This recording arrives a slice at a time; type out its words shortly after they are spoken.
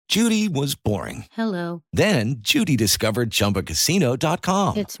Judy was boring. Hello. Then Judy discovered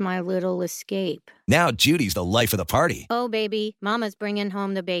ChumbaCasino.com. It's my little escape. Now Judy's the life of the party. Oh, baby, mama's bringing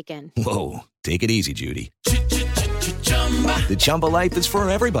home the bacon. Whoa, take it easy, Judy. The Chumba life is for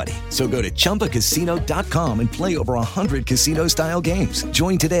everybody. So go to ChumbaCasino.com and play over 100 casino-style games.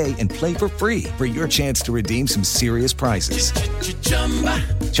 Join today and play for free for your chance to redeem some serious prizes.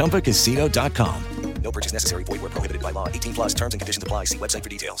 ChumbaCasino.com. No purchase necessary. Void where prohibited by law. 18 plus terms and conditions apply. See website for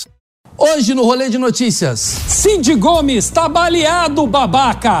details. Hoje no Rolê de Notícias, Cid Gomes tá baleado,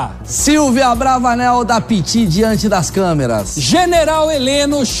 babaca! Silvia Bravanel dá piti diante das câmeras. General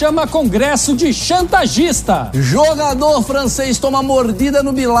Heleno chama Congresso de chantagista. Jogador francês toma mordida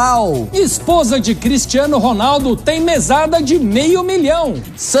no Bilal. Esposa de Cristiano Ronaldo tem mesada de R$500 mil.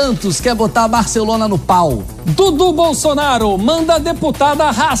 Santos quer botar Barcelona no pau. Dudu Bolsonaro manda a deputada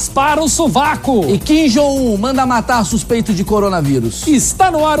raspar o sovaco. E Kim Jong-un manda matar suspeito de coronavírus.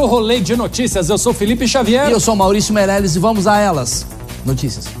 Está no ar o Rolê de Notícias. Eu sou Felipe Xavier. E eu sou Maurício Meirelles e vamos a elas.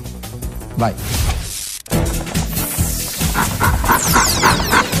 Notícias. Vai.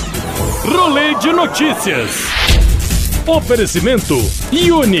 Rolê de Notícias. Oferecimento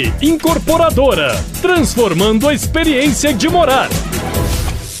Uni Incorporadora, transformando a experiência de morar.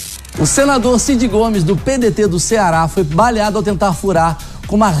 O senador Cid Gomes, do PDT do Ceará, foi baleado ao tentar furar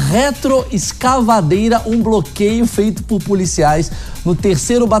com uma retroescavadeira um bloqueio feito por policiais no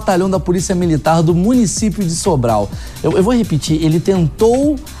 3º Batalhão da Polícia Militar do município de Sobral. Eu vou repetir, ele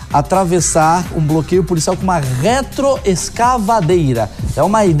tentou atravessar um bloqueio policial com uma retroescavadeira. É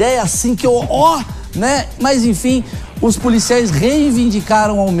uma ideia assim que né? Mas enfim, os policiais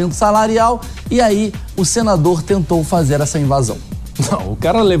reivindicaram o aumento salarial e aí o senador tentou fazer essa invasão. Não, o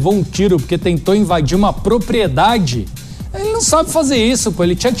cara levou um tiro porque tentou invadir uma propriedade. Ele não sabe fazer isso, pô.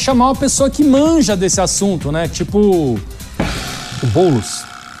 Ele tinha que chamar uma pessoa que manja desse assunto, né? Tipo o Boulos.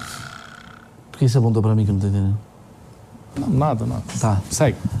 Por que você apontou pra mim que eu não tô entendendo? Não, nada. Tá.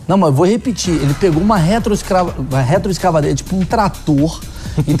 Segue. Não, mas eu vou repetir. Ele pegou uma retroescavadeira, tipo um trator,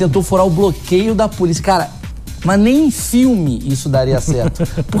 e tentou furar o bloqueio da polícia. Cara, mas nem em filme isso daria certo.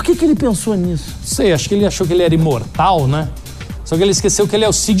 Por que ele pensou nisso? Não sei, acho que ele achou que ele era imortal, né? Só que ele esqueceu que ele é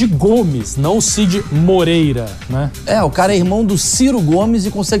o Cid Gomes, não o Cid Moreira, né? O cara é irmão do Ciro Gomes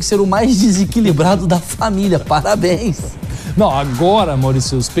e consegue ser o mais desequilibrado da família. Parabéns. Não, agora,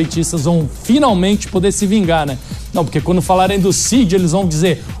 Maurício, os petistas vão finalmente poder se vingar, né? Não, porque quando falarem do Cid, eles vão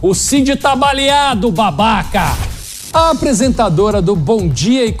dizer: o Cid tá baleado, babaca! A apresentadora do Bom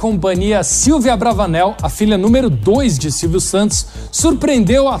Dia e Companhia, Silvia Bravanel, a filha número 2 de Silvio Santos,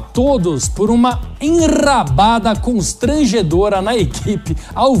 surpreendeu a todos por uma enrabada constrangedora na equipe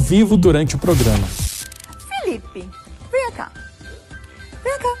ao vivo durante o programa. Felipe, vem cá.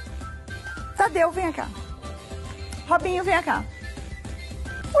 Vem cá. Tadeu, vem cá. Robinho, vem cá.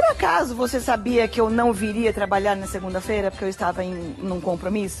 Por acaso você sabia que eu não viria trabalhar na segunda-feira porque eu estava num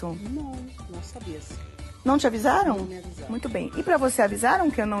compromisso? Não sabia. Não te avisaram? Não me avisaram. Muito bem. E pra você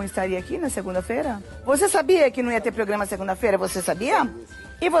avisaram que eu não estaria aqui na segunda-feira? Você sabia que não ia ter programa segunda-feira? Você sabia?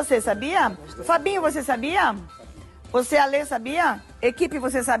 E você sabia? Fabinho, você sabia? Você, Alê, sabia? Equipe,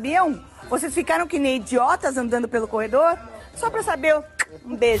 vocês sabiam? Vocês ficaram que nem idiotas andando pelo corredor? Só pra saber,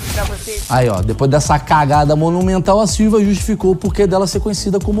 um beijo pra vocês. Aí, depois dessa cagada monumental, a Silvia justificou o porquê dela ser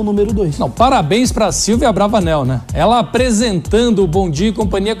conhecida como número 2. Não, parabéns pra Silvia Bravanel, né? Ela apresentando o Bom Dia e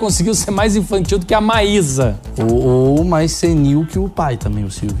Companhia conseguiu ser mais infantil do que a Maísa. Ou mais senil que o pai também, o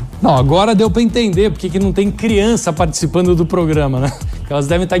Silvio. Não, agora deu pra entender porque que não tem criança participando do programa, né? Que elas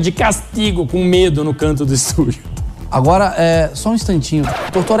devem estar de castigo, com medo no canto do estúdio. Agora, só um instantinho.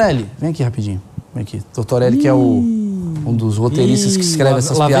 Tortorelli, vem aqui rapidinho. Vem aqui. Tortorelli, que é um dos roteiristas que escreve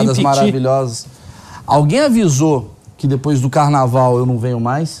essas piadas maravilhosas. Alguém avisou que depois do carnaval eu não venho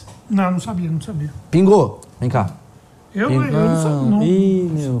mais? Não sabia. Pingou, vem cá. Eu não sabia.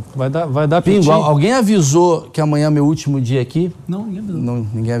 Ih, meu, vai dar Pingo, piti. alguém avisou que amanhã é meu último dia aqui? Não, ninguém avisou. Não,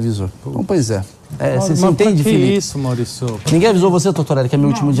 ninguém avisou. Então, pois é. Você entende, que Felipe? isso, Maurício? Ninguém avisou você, Tortorelli, que é meu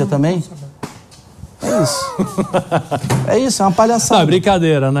último dia também? É isso. É isso, é uma palhaçada. Não, é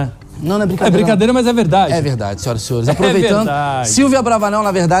brincadeira, né? Não é brincadeira. É brincadeira, mas é verdade. É verdade, senhoras e senhores. Aproveitando, verdade. Silvia Bravanel,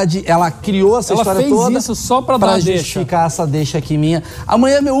 na verdade, ela criou essa história toda. Ela fez isso só pra dar justificar essa deixa aqui minha.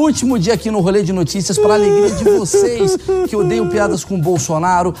 Amanhã é meu último dia aqui no Rolê de Notícias, para a alegria de vocês que odeiam piadas com o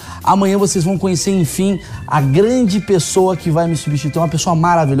Bolsonaro. Amanhã vocês vão conhecer, enfim, a grande pessoa que vai me substituir. Uma pessoa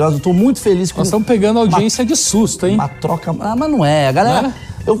maravilhosa. Eu tô muito feliz com... Nós estamos pegando a audiência de susto, hein? Uma troca... mas não é. A galera...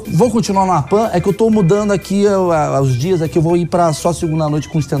 Eu vou continuar no Pan, é que eu tô mudando aqui os dias, aqui eu vou ir pra só segunda noite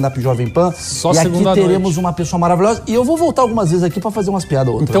com o stand-up Jovem Pan. Só e segunda aqui teremos noite. uma pessoa maravilhosa e eu vou voltar algumas vezes aqui pra fazer umas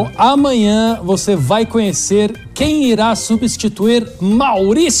piadas ou outras. Então, amanhã você vai conhecer quem irá substituir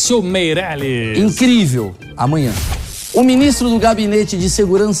Maurício Meirelles. Incrível! Amanhã. O ministro do Gabinete de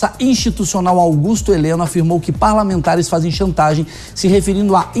Segurança Institucional, Augusto Heleno, afirmou que parlamentares fazem chantagem, se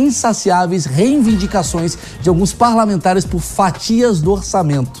referindo a insaciáveis reivindicações de alguns parlamentares por fatias do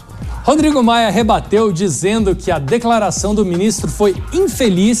orçamento. Rodrigo Maia rebateu dizendo que a declaração do ministro foi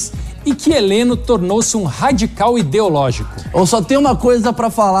infeliz e que Heleno tornou-se um radical ideológico. Eu só tenho uma coisa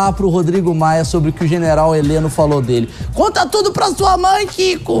pra falar pro Rodrigo Maia sobre o que o general Heleno falou dele. Conta tudo pra sua mãe,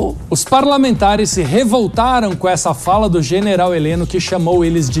 Kiko! Os parlamentares se revoltaram com essa fala do general Heleno, que chamou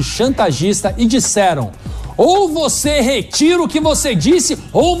eles de chantagista, e disseram: ou você retira o que você disse,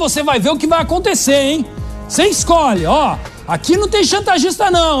 ou você vai ver o que vai acontecer, hein? Você escolhe, ó. Aqui não tem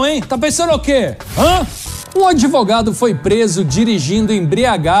chantagista não, hein? Tá pensando o quê? Hã? Um advogado foi preso dirigindo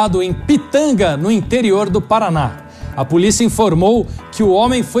embriagado em Pitanga, no interior do Paraná. A polícia informou que o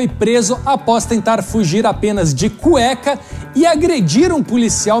homem foi preso após tentar fugir apenas de cueca e agredir um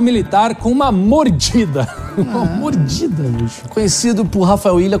policial militar com uma mordida. Uma mordida, bicho. Conhecido por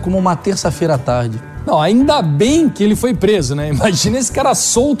Rafael Ilha como uma terça-feira à tarde. Não, ainda bem que ele foi preso, né? Imagina esse cara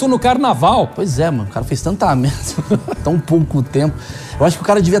solto no carnaval. Pois é, mano. O cara fez tanta merda tão pouco tempo. Eu acho que o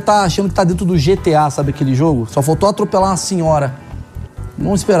cara devia estar achando que tá dentro do GTA, sabe aquele jogo? Só faltou atropelar uma senhora.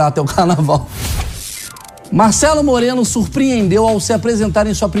 Vamos esperar até o carnaval. Marcelo Moreno surpreendeu ao se apresentar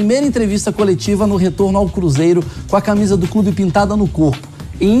em sua primeira entrevista coletiva no retorno ao Cruzeiro com a camisa do clube pintada no corpo.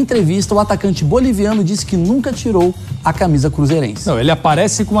 Em entrevista, o atacante boliviano disse que nunca tirou a camisa cruzeirense. Não, ele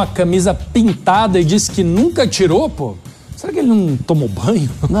aparece com a camisa pintada e disse que nunca tirou, pô. Será que ele não tomou banho?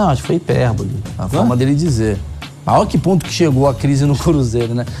 Não, acho que foi hipérbole. A forma dele dizer. Mas olha que ponto que chegou a crise no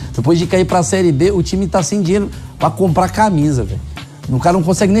Cruzeiro, né? Depois de cair pra Série B, o time tá sem dinheiro pra comprar camisa, velho. O cara não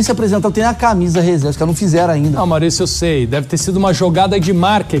consegue nem se apresentar, tem a camisa reserva, os caras não fizeram ainda. Não, Maurício, eu sei. Deve ter sido uma jogada de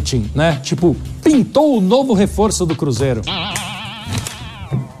marketing, né? Tipo, pintou o novo reforço do Cruzeiro.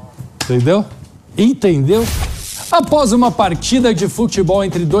 Entendeu? Entendeu? Após uma partida de futebol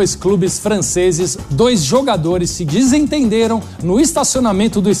entre dois clubes franceses, dois jogadores se desentenderam no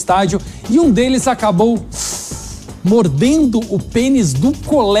estacionamento do estádio e um deles acabou mordendo o pênis do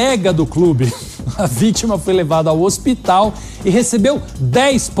colega do clube. A vítima foi levada ao hospital e recebeu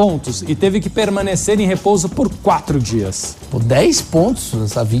 10 pontos e teve que permanecer em repouso por 4 dias. Pô, 10 pontos?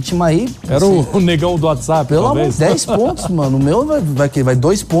 Essa vítima aí... Era o negão do WhatsApp, pelo amor, talvez. 10 pontos, mano. O meu vai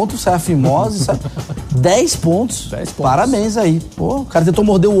 2 pontos, sai a fimose, sai... 10 pontos. 10 pontos. Parabéns aí. Pô, o cara tentou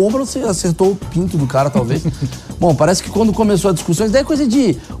morder o ombro, você acertou o pinto do cara, talvez. Bom, parece que quando começou a discussão, isso daí é coisa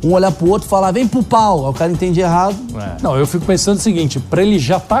de um olhar pro outro e falar, vem pro pau. Aí o cara entende errado. É. Não, eu fico pensando o seguinte, pra ele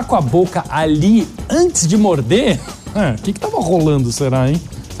já tá com a boca ali antes de morder, o que tava rolando, será, hein?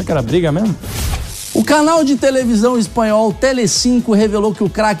 Será que era briga mesmo? O canal de televisão espanhol Telecinco revelou que o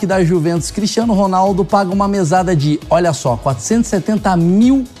craque da Juventus, Cristiano Ronaldo, paga uma mesada de, olha só, 470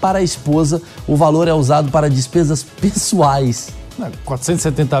 mil para a esposa. O valor é usado para despesas pessoais.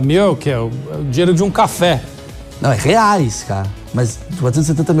 470 mil é o quê? É o dinheiro de um café. Não, é reais, cara. Mas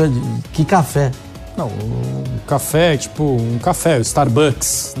 470 mil, que café? Não, um café, tipo, um café, o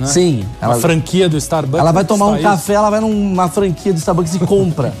Starbucks, né? Sim. A franquia do Starbucks. Ela vai tomar um café, ela vai numa franquia do Starbucks e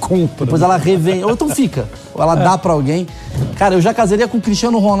compra. Compra. Depois ela revende. Ou então fica. Ou ela dá pra alguém. Cara, eu já casaria com o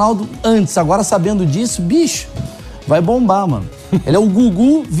Cristiano Ronaldo antes. Agora, sabendo disso, bicho, vai bombar, mano. Ele é o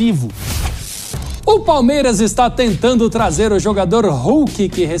Gugu vivo. O Palmeiras está tentando trazer o jogador Hulk,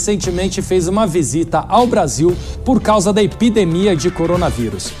 que recentemente fez uma visita ao Brasil por causa da epidemia de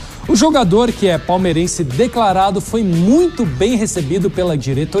coronavírus. O jogador, que é palmeirense declarado, foi muito bem recebido pela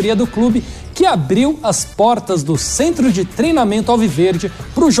diretoria do clube, que abriu as portas do centro de treinamento alviverde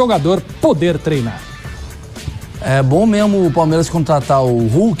para o jogador poder treinar. É bom mesmo o Palmeiras contratar o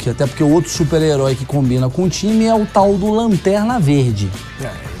Hulk, até porque o outro super-herói que combina com o time é o tal do Lanterna Verde.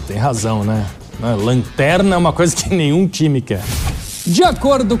 Tem razão, né? Lanterna é uma coisa que nenhum time quer. De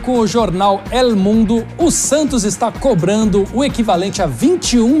acordo com o jornal El Mundo, o Santos está cobrando o equivalente a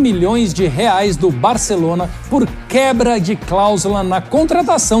 21 milhões de reais do Barcelona por quebra de cláusula na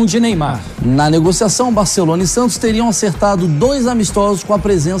contratação de Neymar. Na negociação, Barcelona e Santos teriam acertado 2 amistosos com a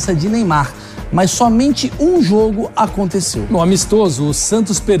presença de Neymar, mas somente um jogo aconteceu. No amistoso, o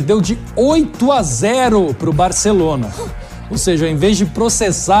Santos perdeu de 8-0 para o Barcelona. Ou seja, em vez de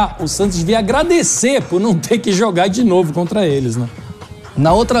processar, o Santos devia agradecer por não ter que jogar de novo contra eles, né?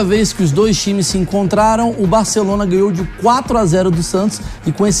 Na outra vez que os dois times se encontraram, o Barcelona ganhou de 4-0 do Santos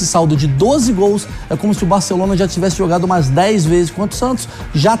e com esse saldo de 12 gols, é como se o Barcelona já tivesse jogado umas 10 vezes contra o Santos,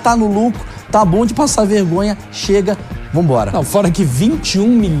 já tá no lucro, tá bom de passar vergonha, chega, vambora. Não, fora que 21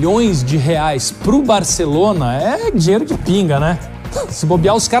 milhões de reais pro Barcelona é dinheiro de pinga, né? Se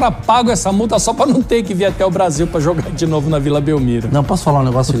bobear, os caras pagam essa multa só pra não ter que vir até o Brasil pra jogar de novo na Vila Belmiro. Não, posso falar um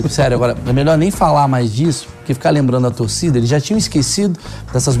negócio, Felipe? Sério, agora, é melhor nem falar mais disso, porque ficar lembrando a torcida, eles já tinham esquecido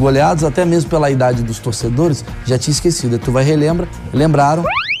dessas goleadas, até mesmo pela idade dos torcedores, já tinha esquecido. Tu vai lembraram,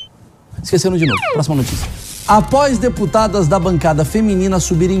 esqueceram de novo. Próxima notícia. Após deputadas da bancada feminina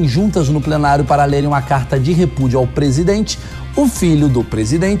subirem juntas no plenário para lerem uma carta de repúdio ao presidente, o filho do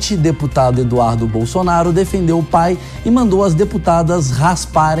presidente, deputado Eduardo Bolsonaro, defendeu o pai e mandou as deputadas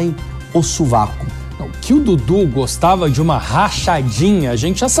rasparem o sovaco. Que o Dudu gostava de uma rachadinha, a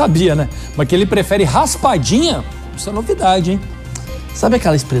gente já sabia, né? Mas que ele prefere raspadinha, isso é novidade, hein? Sabe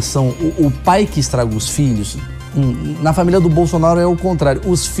aquela expressão, o pai que estraga os filhos? Na família do Bolsonaro é o contrário.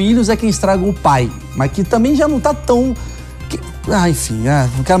 Os filhos é quem estraga o pai, mas que também já não tá tão... enfim,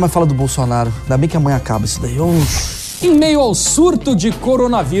 não quero mais falar do Bolsonaro. Ainda bem que amanhã acaba isso daí. Em meio ao surto de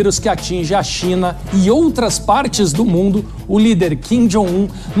coronavírus que atinge a China e outras partes do mundo, o líder Kim Jong-un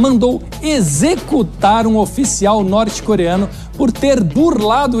mandou executar um oficial norte-coreano por ter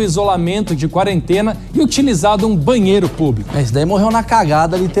burlado o isolamento de quarentena e utilizado um banheiro público. Esse daí morreu na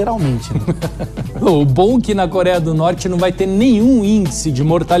cagada, literalmente. Né? O bom é que na Coreia do Norte não vai ter nenhum índice de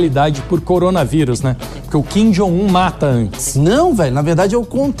mortalidade por coronavírus, né? Porque o Kim Jong-un mata antes. Não, velho, na verdade é o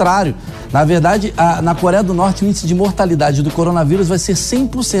contrário. Na verdade, na Coreia do Norte, o índice de mortalidade do coronavírus vai ser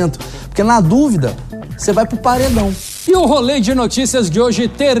 100%. Porque na dúvida, você vai pro paredão. E o rolê de notícias de hoje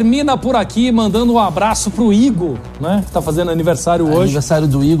termina por aqui, mandando um abraço pro Igor, né? Que tá fazendo aniversário hoje. Aniversário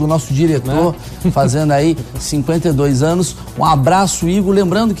do Igor, nosso diretor, né? Fazendo aí 52 anos. Um abraço, Igor.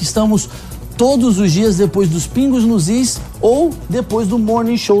 Lembrando que estamos todos os dias depois dos Pingos nos Is ou depois do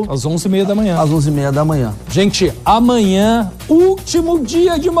Morning Show. Às 11h30 da manhã. Às 11h30 da manhã. Gente, amanhã, último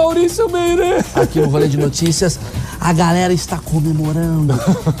dia de Maurício Meirelles. Aqui no Rolê de Notícias, a galera está comemorando.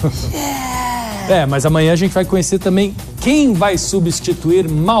 Mas amanhã a gente vai conhecer também quem vai substituir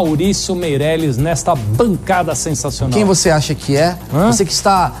Maurício Meirelles nesta bancada sensacional. Quem você acha que é? Você que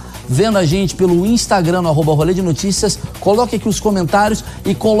está vendo a gente pelo Instagram, no @Rolê de Notícias, coloque aqui os comentários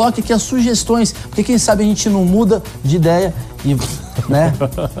e coloque aqui as sugestões, porque quem sabe a gente não muda de ideia e, né?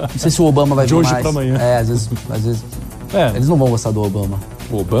 Não sei se o Obama vai vir mais. De hoje pra amanhã. Às vezes. Eles não vão gostar do Obama.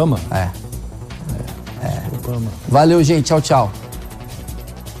 O Obama? Obama. Valeu, gente. Tchau, tchau.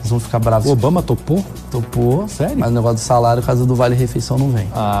 Eles vão ficar bravos. O Obama topou? Topou. Sério? Mas o negócio do salário, por causa do Vale Refeição, não vem.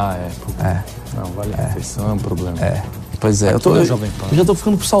 Não, Vale Refeição é um problema. Pois é. Eu já tô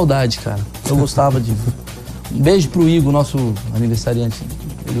ficando com saudade, cara. Eu gostava de... Um beijo pro Igor, nosso aniversariante.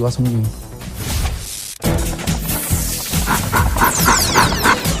 Ele gosta muito de mim.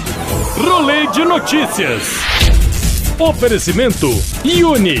 Rolê de notícias. Oferecimento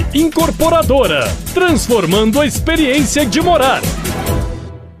Uni Incorporadora, transformando a experiência de morar.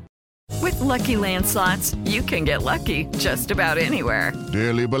 With Lucky Land Slots, you can get lucky just about anywhere.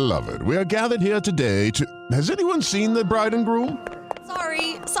 Dearly beloved, we are gathered here today to... Has anyone seen the bride and groom?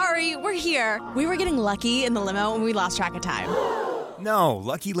 Sorry, we're here. We were getting lucky in the limo and we lost track of time. No,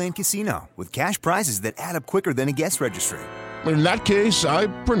 Lucky Land Casino, with cash prizes that add up quicker than a guest registry. In that case, I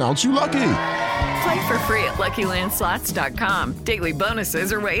pronounce you lucky. Play for free at LuckyLandSlots.com. Daily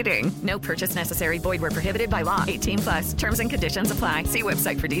bonuses are waiting. No purchase necessary. Void where prohibited by law. 18+. Terms and conditions apply. See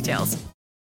website for details.